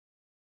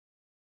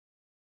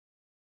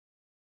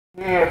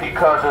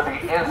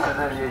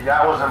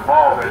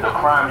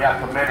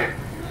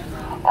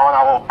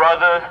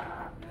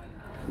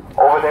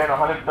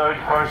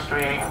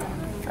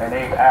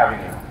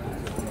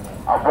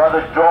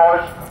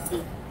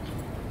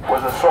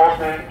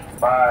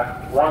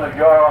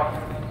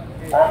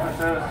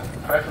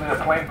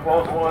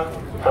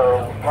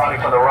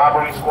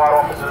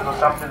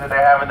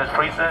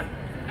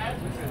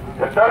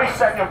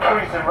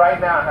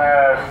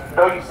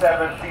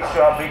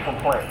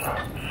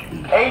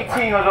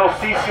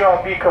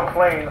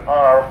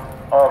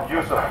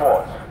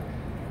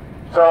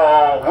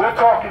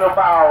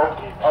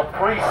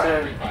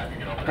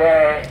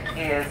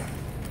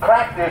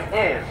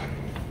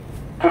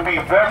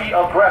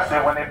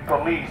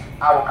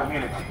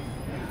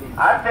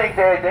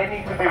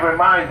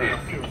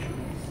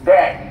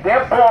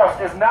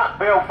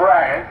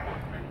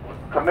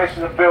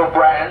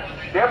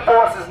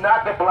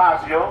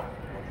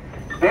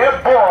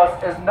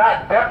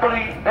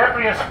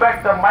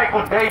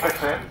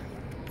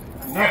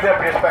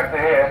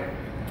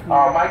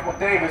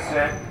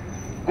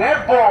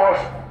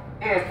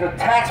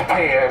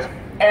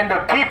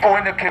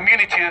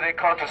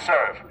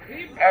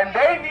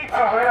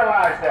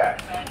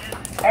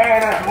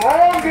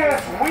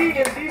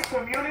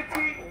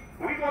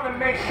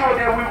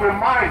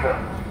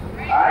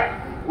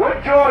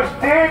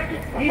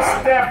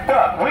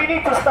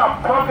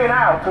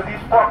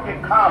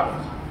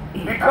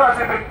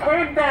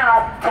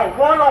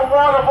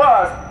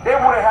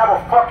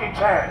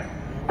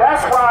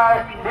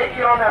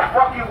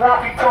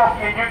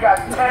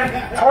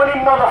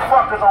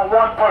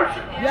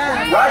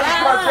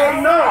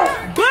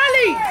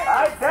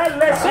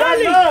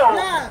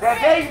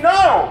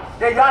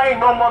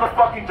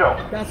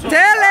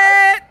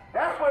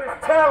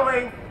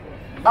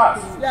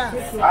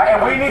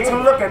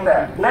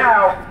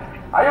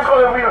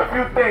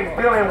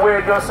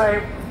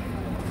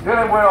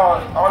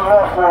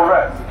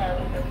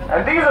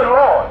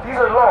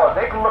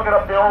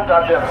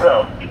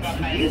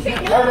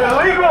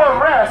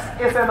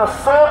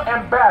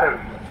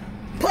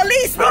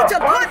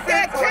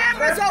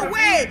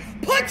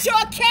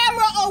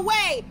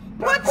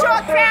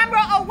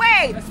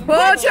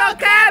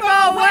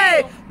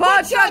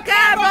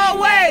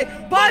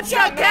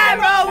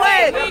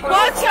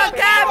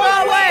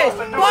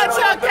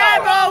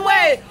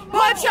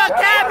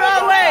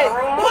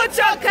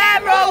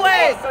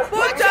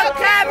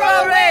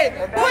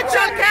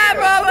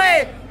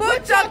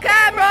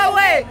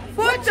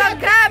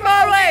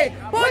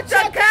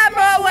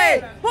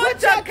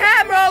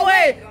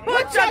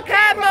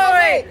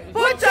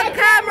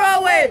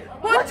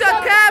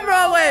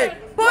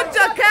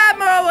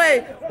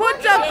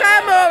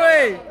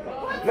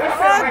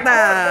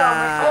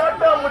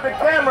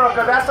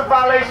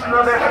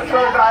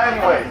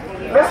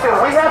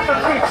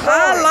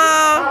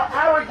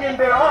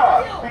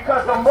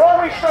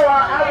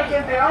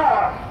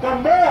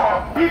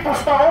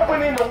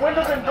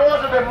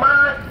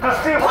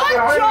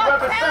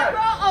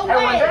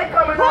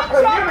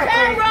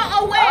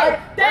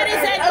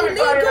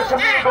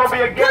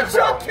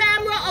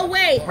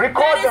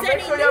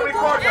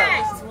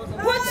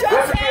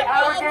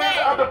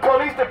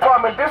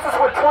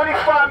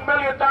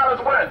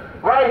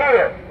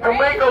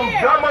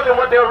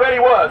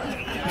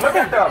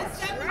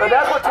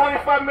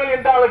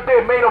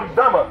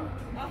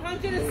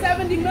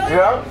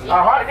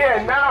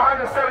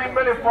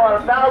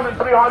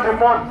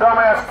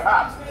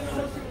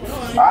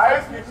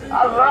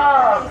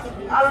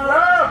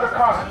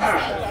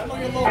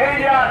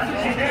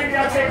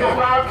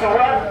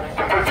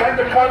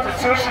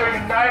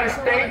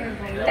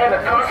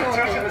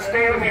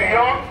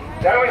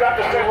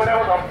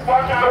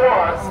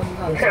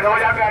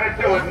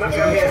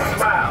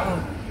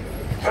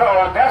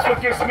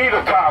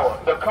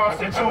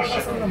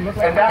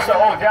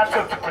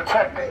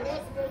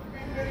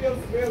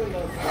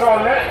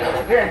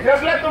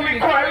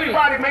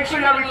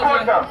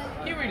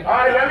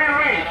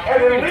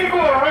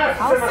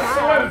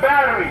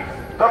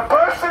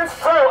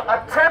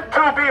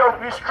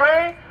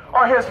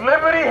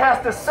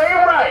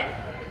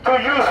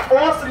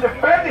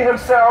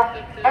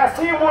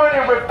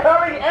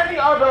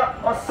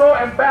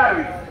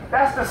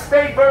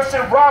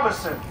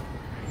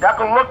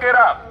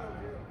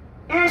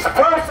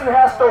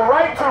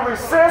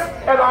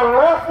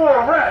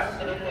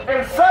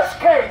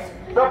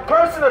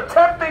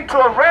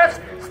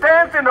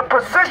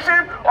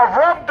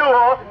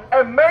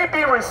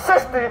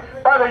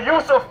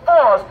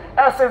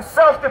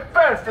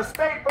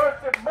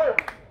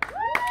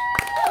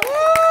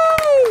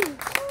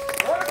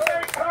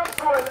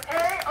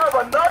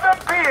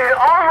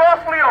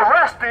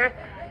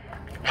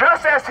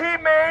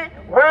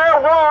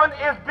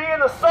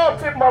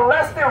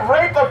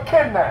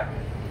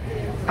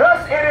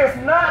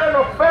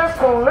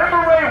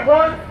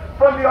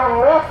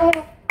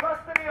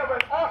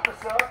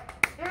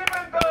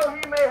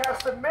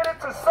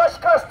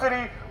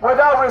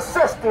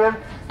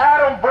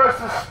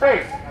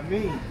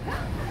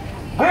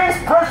These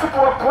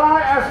principles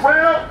apply as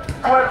well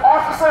to an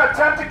officer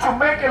attempting to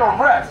make an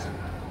arrest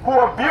who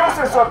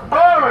abuses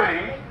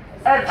authority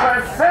and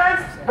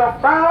transcends the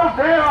bounds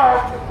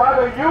thereof by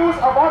the use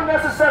of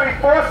unnecessary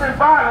force and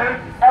violence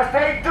as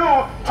they do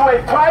to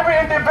a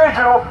private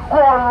individual who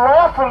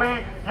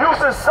unlawfully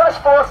uses such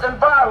force and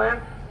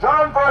violence.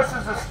 John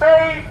versus the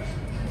state,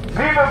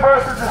 Beaver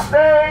versus the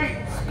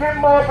state,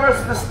 Skidmore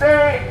versus the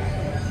state,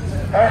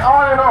 and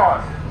on and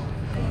on.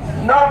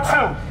 Note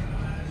 2.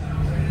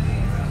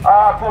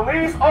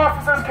 Police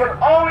officers can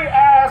only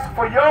ask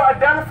for your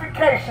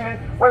identification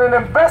when an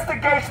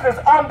investigation is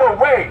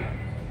underway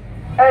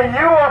and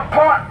you are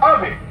part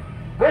of it.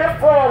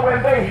 Therefore,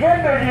 when they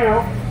hinder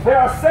you, they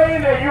are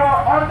saying that you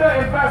are under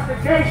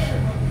investigation.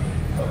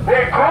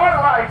 Their court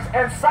lights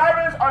and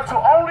sirens are to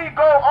only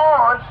go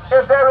on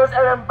if there is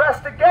an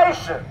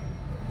investigation.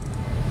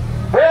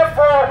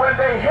 Therefore, when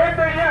they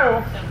hinder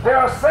you, they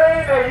are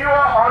saying that you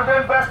are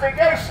under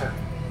investigation.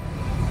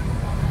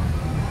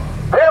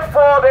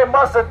 Therefore, they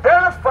must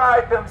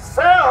identify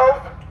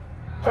themselves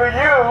to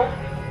you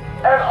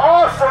and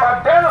also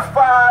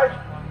identify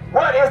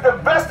what is the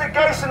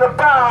investigation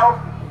about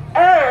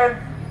and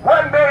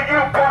what made you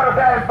part of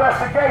that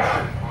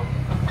investigation.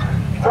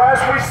 So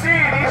as we see,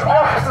 these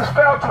officers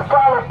fail to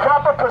follow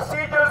proper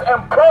procedures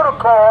and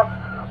protocol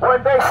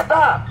when they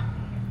stop.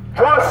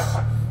 Just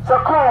so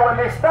cool, when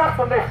they stopped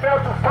them, they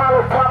failed to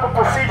follow proper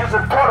procedures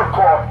and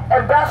protocol.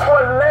 And that's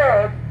what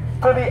led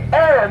to the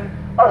end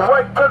of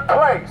what took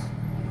place.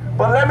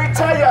 But let me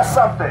tell you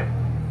something,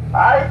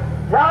 alright?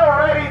 Y'all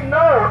already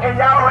know and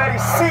y'all already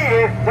see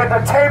it that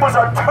the tables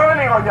are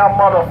turning on y'all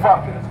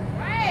motherfuckers.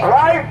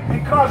 Right?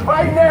 Because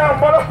right now,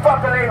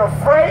 motherfuckers ain't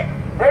afraid.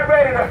 They're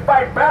ready to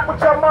fight back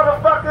with y'all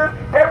motherfuckers.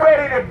 They're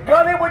ready to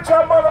gun it with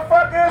y'all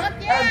motherfuckers.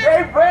 And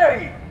they're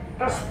ready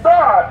to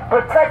start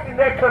protecting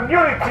their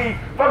community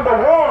from the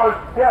wars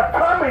that are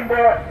coming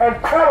there and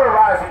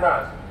terrorizing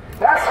us.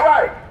 That's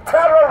right,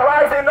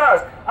 terrorizing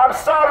us. I'm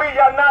sorry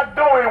y'all not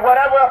doing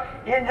whatever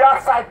in your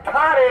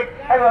psychotic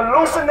and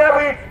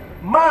hallucinatory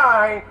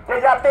mind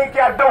that y'all think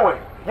y'all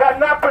doing. Y'all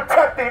not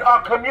protecting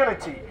our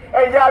community.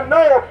 And y'all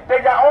know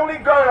that y'all only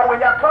go when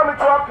y'all come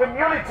into our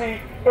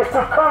community is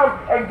to come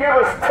and give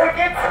us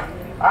tickets,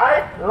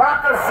 alright,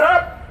 lock us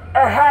up,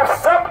 and have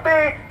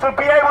something to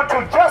be able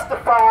to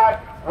justify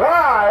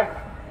why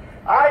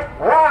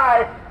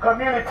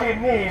community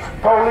needs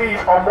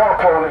police or more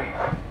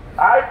police.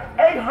 Alright,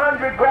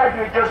 800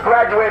 graduates just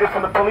graduated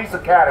from the police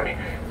academy.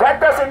 That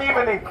doesn't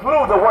even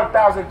include the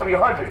 1,300.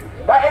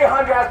 That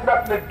 800 has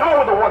nothing to do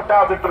with the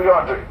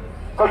 1,300.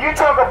 So you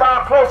talk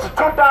about close to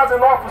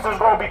 2,000 officers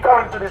going to be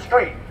coming to the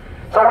street.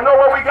 So you know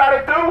what we got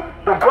to do?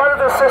 The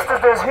brothers and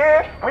sisters that's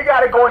here, we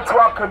got to go into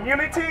our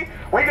community.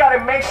 We got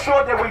to make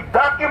sure that we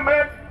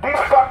document these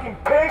fucking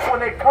pigs when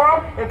they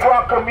come into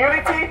our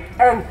community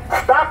and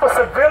stop a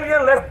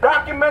civilian. Let's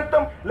document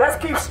them. Let's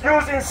keep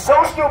using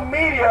social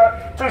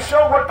media to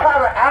show what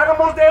kind of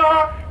animals they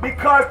are,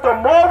 because the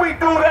more we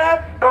do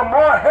that, the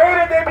more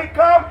hated they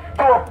become,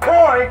 to a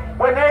point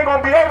when they ain't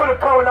gonna be able to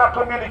come in our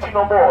community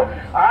no more.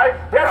 Alright?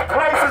 There's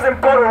places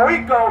in Puerto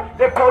Rico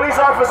that police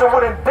officers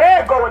wouldn't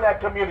dare go in that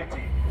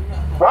community.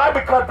 Why?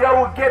 Because they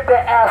will get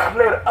their ass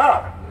lit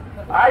up.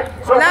 Alright?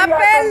 So we have to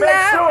make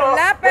sure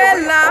that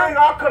we bring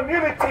our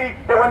community,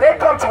 that when they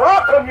come to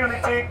our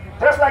community,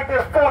 just like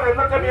this fool that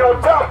looked at me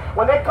on top,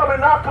 when they come in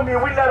our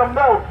community, we let them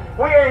know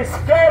we ain't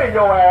scared of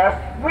your ass,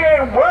 we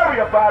ain't worried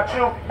about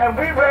you, and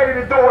we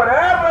ready to do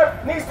whatever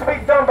needs to be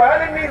done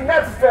by any means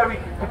necessary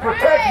to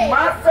protect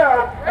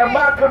myself and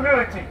my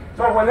community.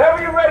 So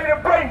whenever you're ready to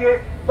bring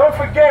it, don't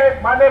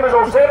forget, my name is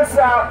Jose the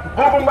South,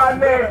 Google my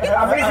name,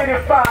 I'm easy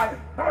to find,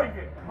 bring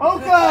it.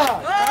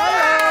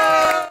 Oka!